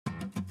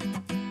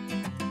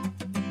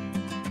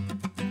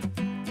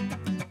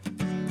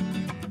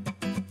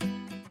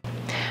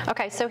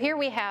Okay, so here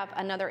we have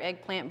another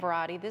eggplant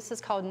variety. This is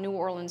called New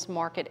Orleans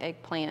Market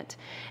Eggplant.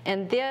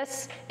 And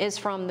this is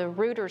from the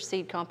Reuter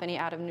Seed Company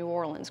out of New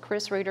Orleans.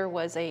 Chris Reuter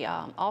was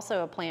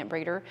also a plant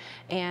breeder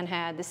and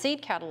had the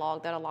seed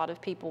catalog that a lot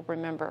of people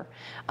remember.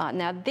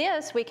 Now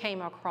this we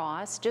came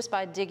across just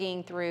by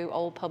digging through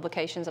old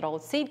publications and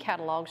old seed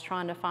catalogs,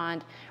 trying to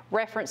find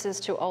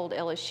references to old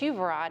LSU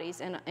varieties.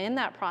 And in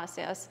that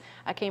process,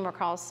 I came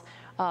across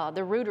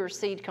the Reuter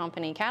Seed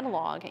Company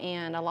catalog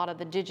and a lot of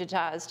the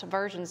digitized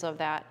versions of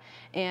that.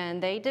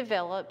 And they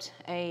developed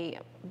a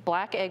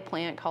black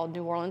eggplant called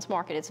New Orleans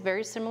Market. It's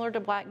very similar to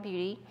Black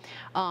Beauty.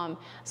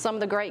 Some of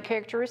the great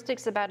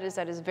characteristics about it is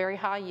that it's very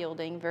high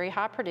yielding, very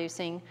high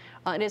producing.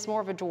 It is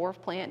more of a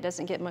dwarf plant,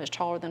 doesn't get much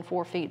taller than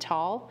 4 feet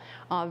tall.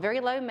 Very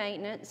low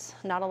maintenance,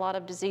 not a lot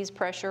of disease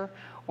pressure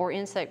or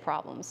insect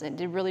problems. It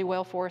did really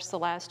well for us the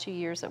last 2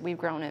 years that we've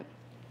grown it.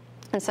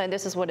 And so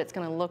this is what it's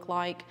going to look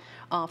like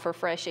for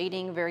fresh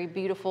eating. Very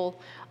beautiful,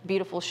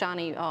 beautiful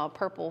shiny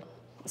purple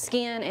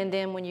skin, and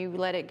then when you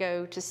let it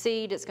go to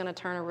seed, it's going to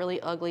turn a really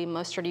ugly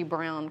mustardy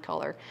brown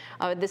color.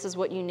 This is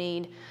what you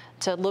need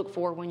to look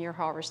for when you're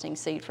harvesting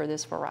seed for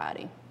this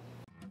variety.